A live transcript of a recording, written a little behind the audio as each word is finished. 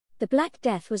The Black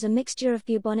Death was a mixture of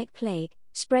bubonic plague,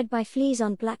 spread by fleas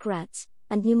on black rats,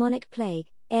 and pneumonic plague,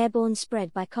 airborne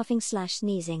spread by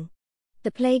coughing/sneezing.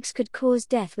 The plagues could cause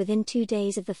death within 2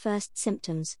 days of the first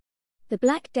symptoms. The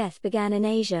Black Death began in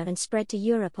Asia and spread to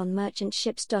Europe on merchant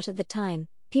ships. At the time,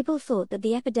 people thought that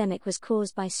the epidemic was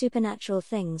caused by supernatural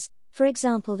things, for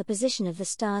example the position of the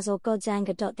stars or God's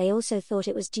anger. They also thought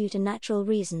it was due to natural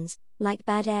reasons, like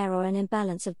bad air or an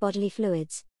imbalance of bodily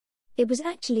fluids. It was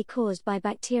actually caused by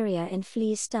bacteria in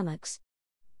fleas' stomachs.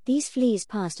 These fleas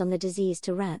passed on the disease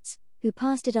to rats, who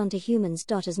passed it on to humans.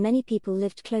 As many people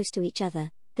lived close to each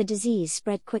other, the disease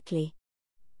spread quickly.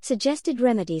 Suggested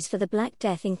remedies for the Black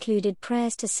Death included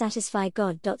prayers to satisfy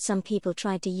God. Some people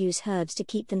tried to use herbs to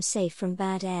keep them safe from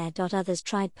bad air. Others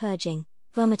tried purging,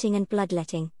 vomiting and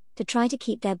bloodletting, to try to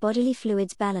keep their bodily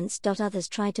fluids balanced. Others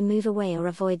tried to move away or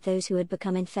avoid those who had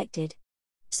become infected.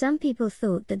 Some people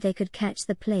thought that they could catch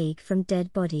the plague from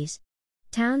dead bodies.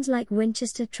 Towns like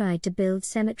Winchester tried to build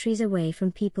cemeteries away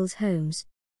from people's homes.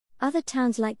 Other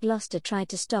towns like Gloucester tried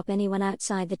to stop anyone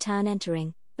outside the town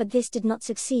entering, but this did not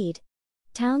succeed.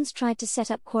 Towns tried to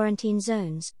set up quarantine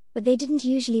zones, but they didn't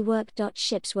usually work.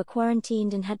 Ships were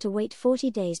quarantined and had to wait 40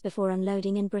 days before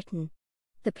unloading in Britain.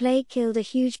 The plague killed a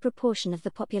huge proportion of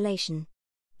the population.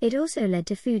 It also led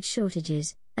to food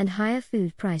shortages, and higher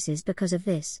food prices because of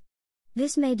this.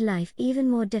 This made life even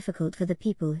more difficult for the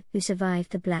people who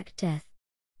survived the Black Death.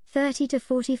 30 to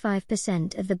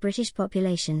 45% of the British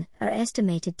population are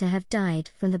estimated to have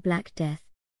died from the Black Death.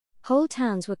 Whole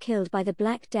towns were killed by the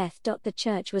Black Death. The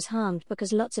church was harmed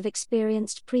because lots of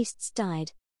experienced priests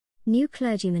died. New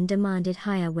clergymen demanded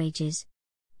higher wages.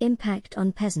 Impact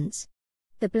on peasants.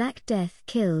 The Black Death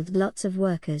killed lots of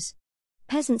workers.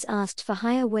 Peasants asked for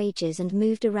higher wages and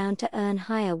moved around to earn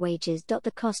higher wages.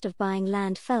 The cost of buying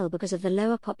land fell because of the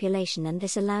lower population, and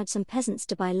this allowed some peasants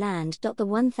to buy land. The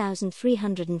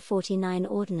 1349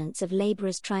 Ordinance of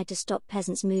Labourers tried to stop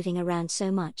peasants moving around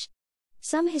so much.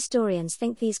 Some historians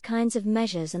think these kinds of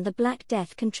measures and the Black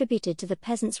Death contributed to the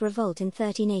peasants' revolt in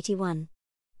 1381.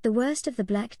 The worst of the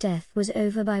Black Death was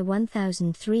over by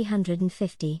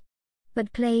 1350.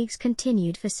 But plagues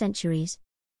continued for centuries.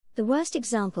 The worst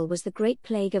example was the Great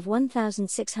Plague of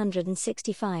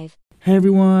 1665. Hey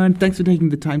everyone, thanks for taking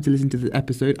the time to listen to this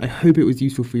episode. I hope it was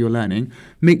useful for your learning.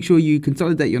 Make sure you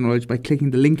consolidate your knowledge by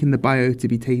clicking the link in the bio to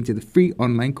be taken to the free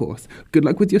online course. Good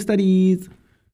luck with your studies!